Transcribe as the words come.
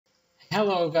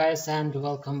Hello guys and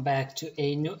welcome back to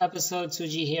a new episode.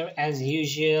 Suji here as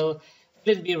usual.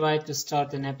 Will it be right to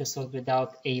start an episode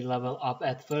without a level up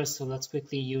at first? So let's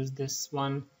quickly use this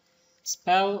one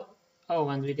spell. Oh,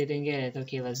 and we didn't get it.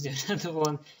 Okay, let's do another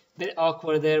one. Bit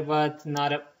awkward there, but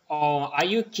not a... Oh, are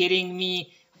you kidding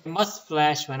me? I must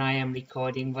flash when I am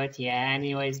recording, but yeah,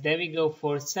 anyways, there we go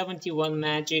for 71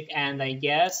 magic, and I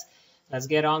guess let's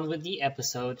get on with the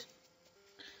episode.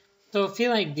 So I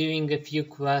feel like doing a few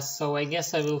quests, so I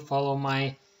guess I will follow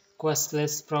my quest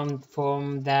list from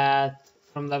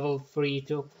level 3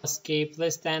 to escape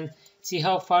list and see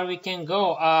how far we can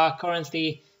go.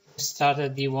 Currently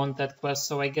started the wanted quest,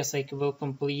 so I guess I will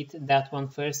complete that one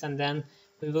first and then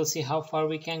we will see how far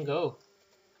we can go.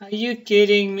 Are you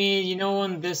kidding me? You know,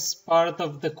 on this part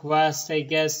of the quest, I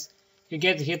guess you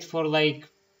get hit for like,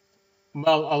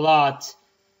 well, a lot.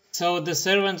 So the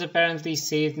servant apparently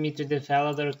saved me to the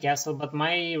Falador castle, but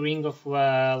my ring of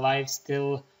life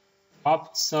still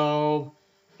dropped. So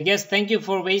I guess thank you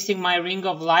for wasting my ring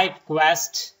of life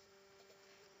quest.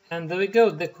 And there we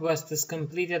go, the quest is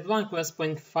completed. 1 quest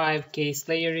point 5k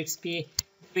Slayer XP. Did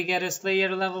we get a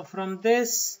Slayer level from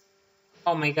this?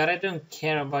 Oh my god, I don't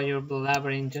care about your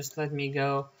blabbering, just let me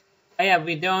go. Oh yeah,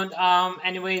 we don't.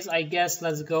 Anyways, I guess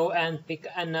let's go and pick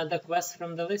another quest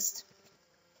from the list.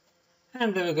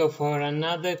 And there we go for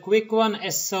another quick one,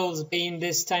 a Soul's Bane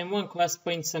this time, 1 quest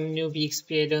point, some newbie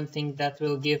XP. I don't think that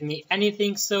will give me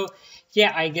anything, so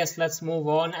yeah, I guess let's move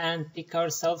on and pick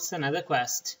ourselves another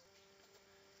quest.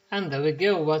 And there we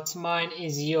go, what's mine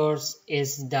is yours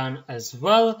is done as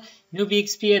well. Newbie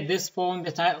XP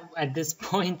at this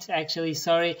point, actually,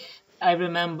 sorry, I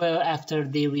remember after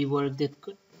they reworked it,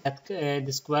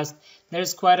 this quest,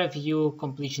 there's quite a few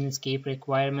completion escape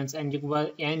requirements, and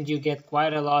you get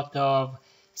quite a lot of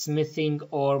smithing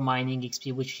or mining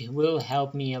XP, which will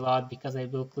help me a lot because I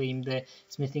will claim the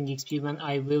smithing XP when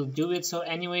I will do it. So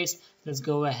anyways, let's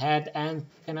go ahead and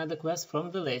pick another quest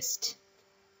from the list.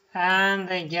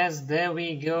 And I guess there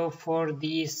we go for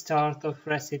the start of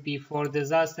recipe for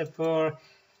disaster. For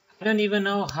I don't even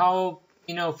know how,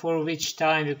 for which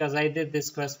time, because I did this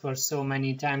quest for so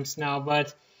many times now,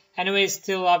 but anyway,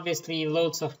 still obviously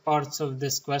loads of parts of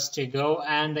this quest to go,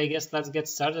 and I guess let's get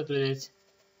started with it.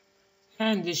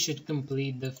 And this should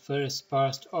complete the first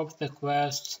part of the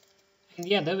quest. And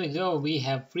yeah, there we go, we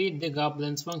have freed the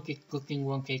goblins, 1k cooking,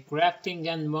 1k crafting,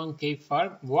 and 1k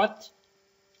farm. What?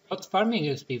 What's farming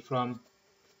XP from?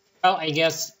 Well, I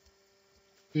guess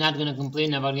not gonna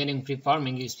complain about getting free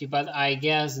farming XP, but I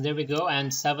guess there we go,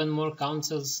 and 7 more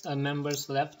council's members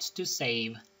left to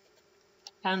save.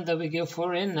 And there we go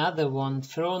for another one,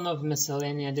 Throne of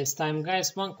Miscellanea this time,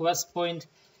 guys, 1 quest point,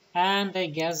 and I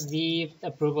guess the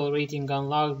approval rating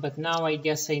unlocked, but now I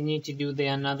guess I need to do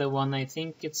another one. I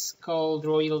think it's called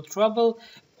Royal Trouble,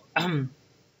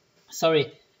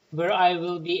 sorry, where I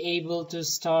will be able to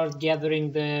start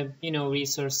gathering the,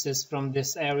 resources from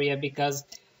this area, because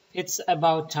it's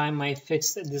about time I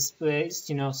fixed this place,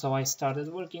 so I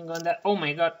started working on that. Oh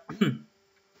my god.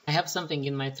 I have something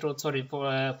in my throat, sorry for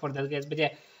that, guys, but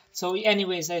yeah. So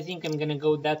anyways, I think I'm gonna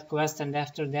go that quest, and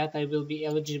after that I will be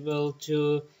eligible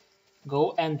to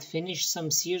go and finish some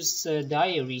Sears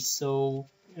diary. So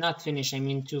not finish, I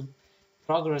mean to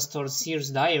progress towards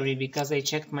Sears diary, because I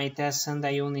checked my tests and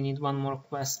I only need 1 more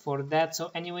quest for that.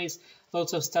 So anyways,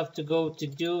 lots of stuff to go to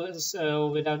do, so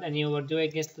without any overdue, I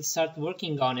guess let's start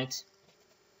working on it.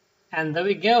 And there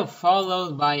we go,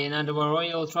 followed by another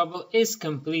Royal Trouble is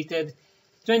completed.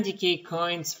 20k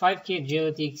coins, 5k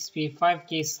agility XP,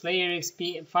 5k Slayer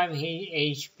XP,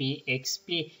 5k HP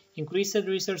XP, increased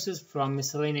resources from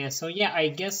miscellaneous. So yeah, I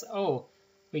guess, oh,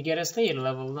 we get a Slayer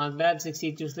level, not bad,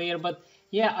 62 Slayer, but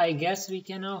yeah, I guess we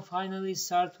can now finally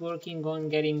start working on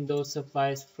getting those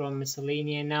supplies from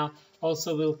miscellaneous now.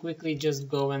 Also, we'll quickly just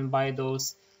go and buy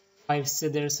those 5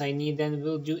 cedars I need, and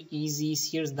we'll do easy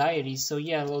Sears diary. So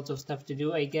yeah, lots of stuff to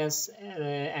do, I guess,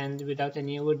 and without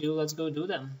any overdue, let's go do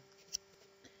them.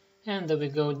 And there we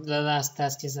go, the last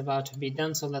task is about to be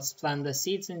done, so let's plant the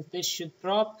seeds and this should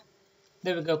drop.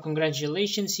 There we go,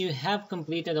 congratulations, you have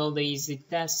completed all the easy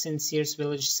tasks in Sears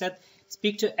village set.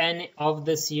 Speak to any of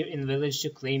the Seer in village to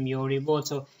claim your reward.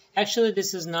 So actually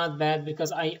this is not bad,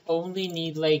 because I only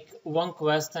need like 1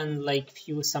 quest and like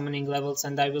few summoning levels,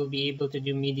 and I will be able to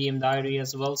do medium diary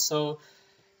as well. So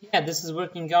yeah, this is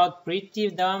working out pretty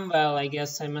damn well, I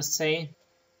guess I must say.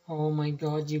 Oh my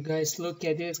god, you guys, look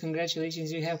at this.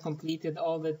 Congratulations, you have completed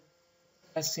all the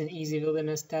tasks in Easy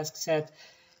Wilderness task set.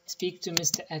 Speak to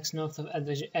Mr. X north of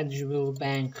Edgeville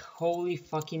Bank. Holy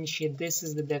fucking shit, this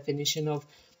is the definition of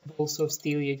Balls of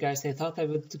Steel, you guys. I thought I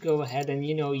would go ahead and,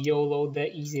 you know, YOLO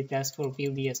the easy test for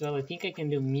Fieldy as well. I think I can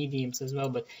do mediums as well,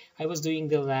 but I was doing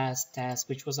the last task,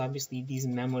 which was obviously these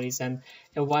memories, and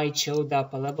a white showed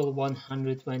up, a level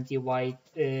 120 white,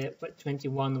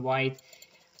 21 white.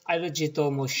 I legit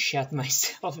almost shot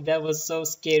myself. That was so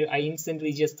scary. I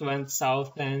instantly just went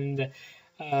south and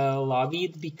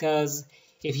lobbied, because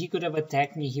if he could have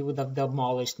attacked me, he would have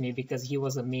demolished me, because he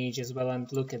was a mage as well.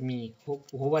 And look at me.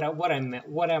 What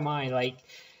am I like?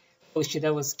 Oh shit,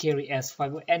 that was scary as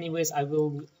fuck. Anyways, I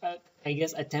will, I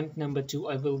guess attempt number 2,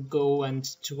 I will go and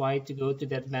try to go to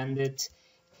that bandit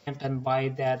camp and buy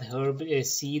that herb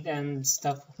seed and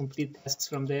stuff, complete tasks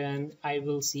from there, and I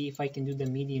will see if I can do the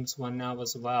mediums one now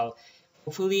as well.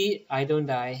 Hopefully I don't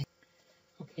die.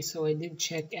 Okay, so I did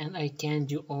check and I can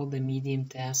do all the medium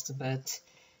tasks, but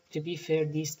to be fair,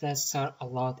 these tasks are a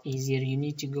lot easier. You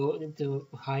need to go into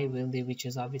high wildy, which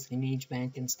is obviously mage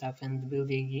bank and stuff, and build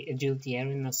the agility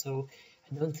arena, so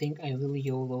I don't think I will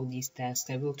YOLO these tasks.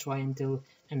 I will try until,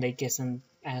 and I guess, and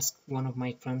ask one of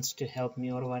my friends to help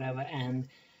me or whatever, and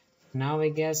now I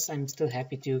guess I'm still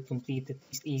happy to complete at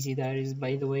least easy diaries.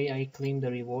 By the way, I claimed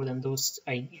the reward, and those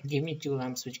give me 2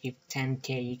 lamps which give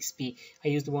 10k XP. I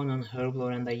used one on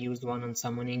Herblore and I used one on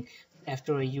summoning.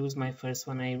 After I used my first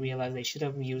one, I realized I should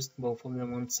have used both of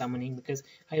them on summoning, because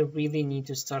I really need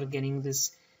to start getting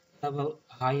this level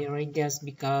higher, I guess,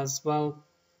 because, well,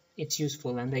 it's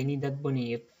useful and I need that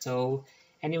bunny. So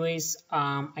anyways,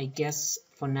 I guess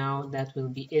for now that will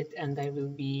be it, and I will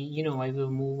be, you know, I will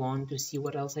move on to see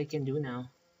what else I can do now.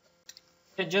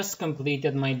 I just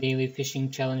completed my daily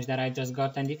fishing challenge that I just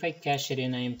got, and if I cash it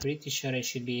in, I am pretty sure I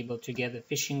should be able to get a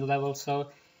fishing level. So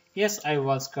yes, I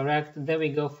was correct. There we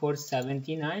go for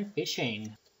 79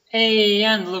 fishing. Hey,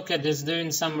 and look at this,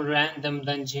 doing some random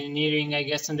dungeoneering, I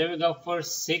guess, and there we go for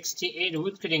 68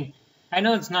 woodcutting. I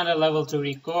know it's not a level to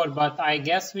record, but I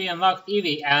guess we unlocked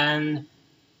Eevee, and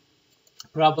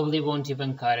probably won't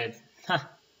even cut it.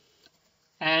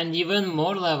 And even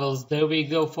more levels, there we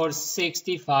go for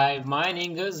 65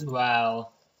 mining as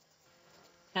well.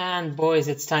 And boys,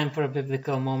 it's time for a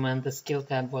biblical moment. The skill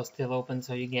tab was still open,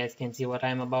 so you guys can see what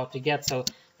I'm about to get, so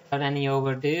without any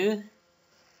overdue.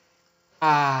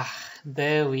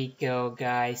 There we go,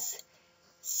 guys.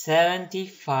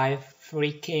 75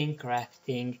 freaking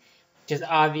crafting, which is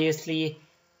obviously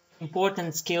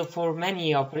important skill for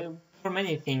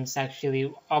many things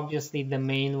actually. Obviously the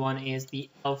main one is the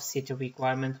elf city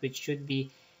requirement, which should be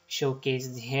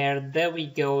showcased here. There we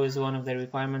go, is one of the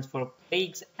requirements for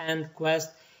plagues and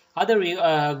quest. Other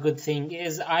good thing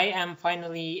is I am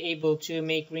finally able to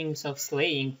make rings of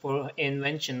slaying for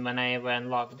invention when I ever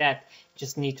unlock that.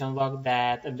 Just need to unlock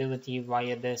that ability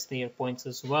via the slayer points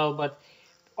as well, but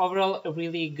overall a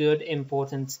really good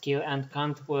important skill, and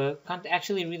can't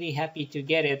actually really happy to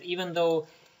get it, even though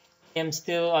I am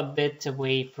still a bit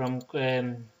away from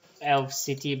Elf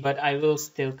City, but I will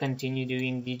still continue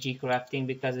doing DG crafting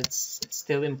because it's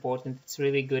still important. It's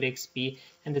really good XP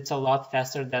and it's a lot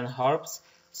faster than harps,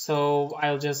 so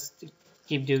I'll just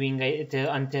keep doing it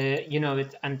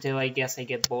until I guess I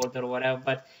get bored or whatever.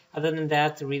 But other than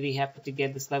that, really happy to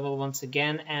get this level once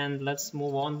again, and let's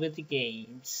move on with the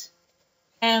games.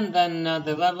 And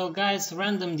another level, guys,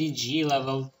 random DG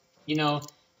level. You know,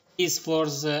 these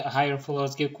floors, higher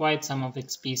floors, give quite some of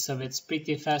XP, so it's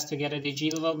pretty fast to get a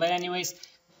DG level. But anyways,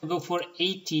 we'll go for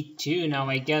 82 now.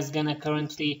 I guess gonna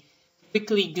currently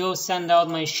quickly go send out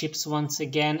my ships once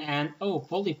again, and oh,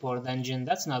 Polypore dungeon,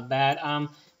 that's not bad.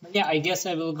 But yeah, I guess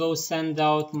I will go send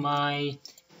out my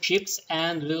ships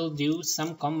and we'll do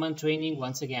some combat training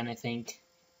once again, I think.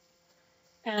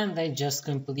 And I just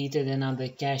completed another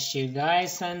cache, you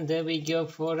guys, and there we go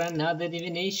for another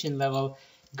divination level.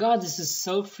 God, this is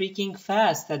so freaking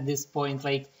fast at this point.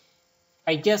 Like,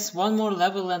 I guess one more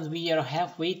level and we are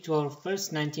halfway to our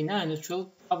first 99, which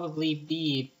will probably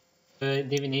be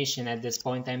divination at this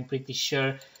point, I'm pretty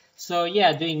sure. So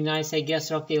yeah, doing nice. I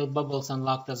guess Rocktail Bubbles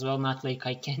unlocked as well, not like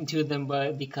I can do them,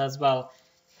 but because, well,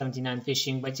 79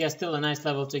 fishing, but yeah, still a nice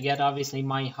level to get. Obviously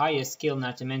my highest skill,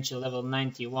 not to mention level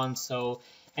 91. So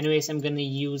anyways, I'm gonna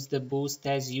use the boost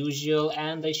as usual,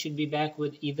 and I should be back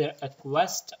with either a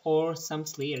quest or some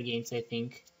Slayer games, I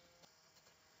think.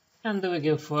 And there we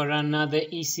go for another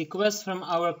easy quest from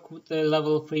our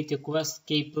level 3 to quest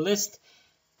cape list.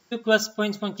 2 quest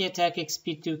points, monkey attack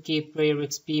XP, 2k prayer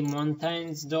XP,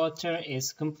 Montaigne's Daughter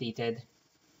is completed.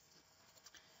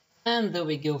 And there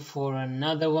we go for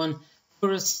another one.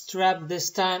 For a strap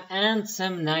this time, and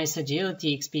some nice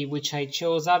agility XP, which I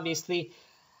chose obviously.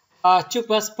 2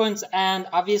 quest points, and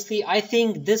obviously I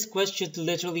think this quest should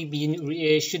literally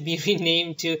be should be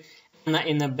renamed to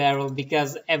in a barrel,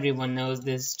 because everyone knows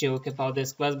this joke about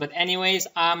this quest. But anyways,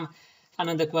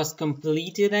 another quest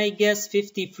completed, I guess.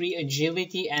 53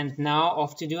 agility, and now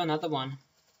off to do another one.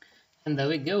 And there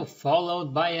we go,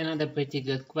 followed by another pretty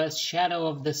good quest, Shadow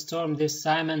of the Storm this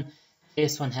time, and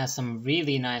this one has some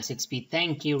really nice XP.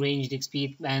 Thank you, ranged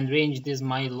XP, and ranged is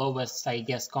my lowest, I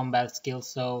guess, combat skill.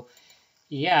 So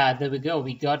yeah, there we go,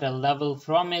 we got a level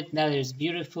from it. That is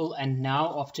beautiful, and now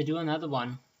off to do another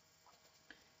one.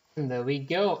 And there we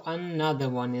go, another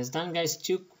one is done, guys.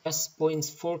 2 quest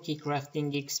points, 4 key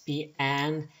crafting XP,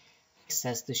 and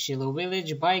access to Shiloh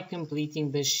Village by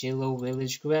completing the Shiloh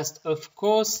Village quest, of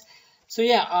course. So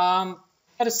yeah,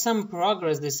 there's some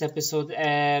progress this episode,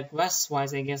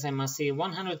 quest-wise, I guess I must say.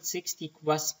 160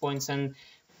 quest points and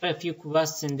quite a few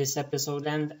quests in this episode,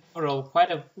 and overall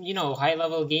quite a,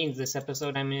 high-level gains this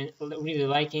episode. I'm really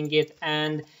liking it,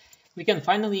 and we can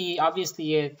finally,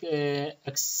 obviously,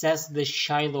 access the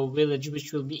Shiloh Village,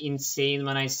 which will be insane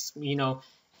when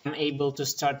I'm able to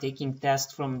start taking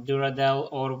tests from Duradel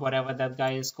or whatever that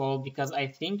guy is called, because I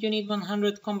think you need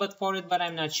 100 combat for it, but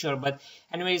I'm not sure. But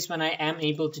anyways, when I am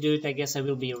able to do it, I guess I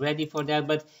will be ready for that.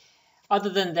 But other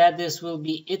than that, this will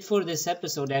be it for this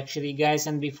episode, actually, guys.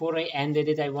 And before I ended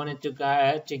it, I wanted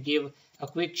to give a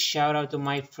quick shout out to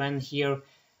my friend here,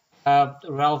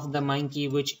 Ralph the Monkey,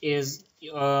 which is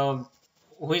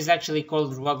who is actually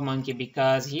called Rug Monkey,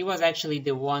 because he was actually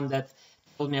the one that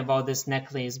told me about this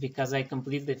necklace, because I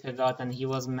completely forgot and he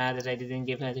was mad that I didn't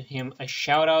give him a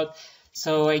shout out.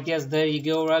 So I guess there you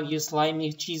go, Rug, you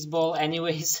slimy cheese ball.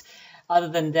 Anyways, other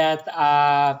than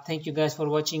that, thank you guys for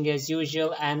watching as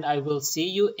usual, and I will see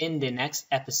you in the next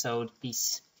episode.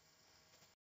 Peace.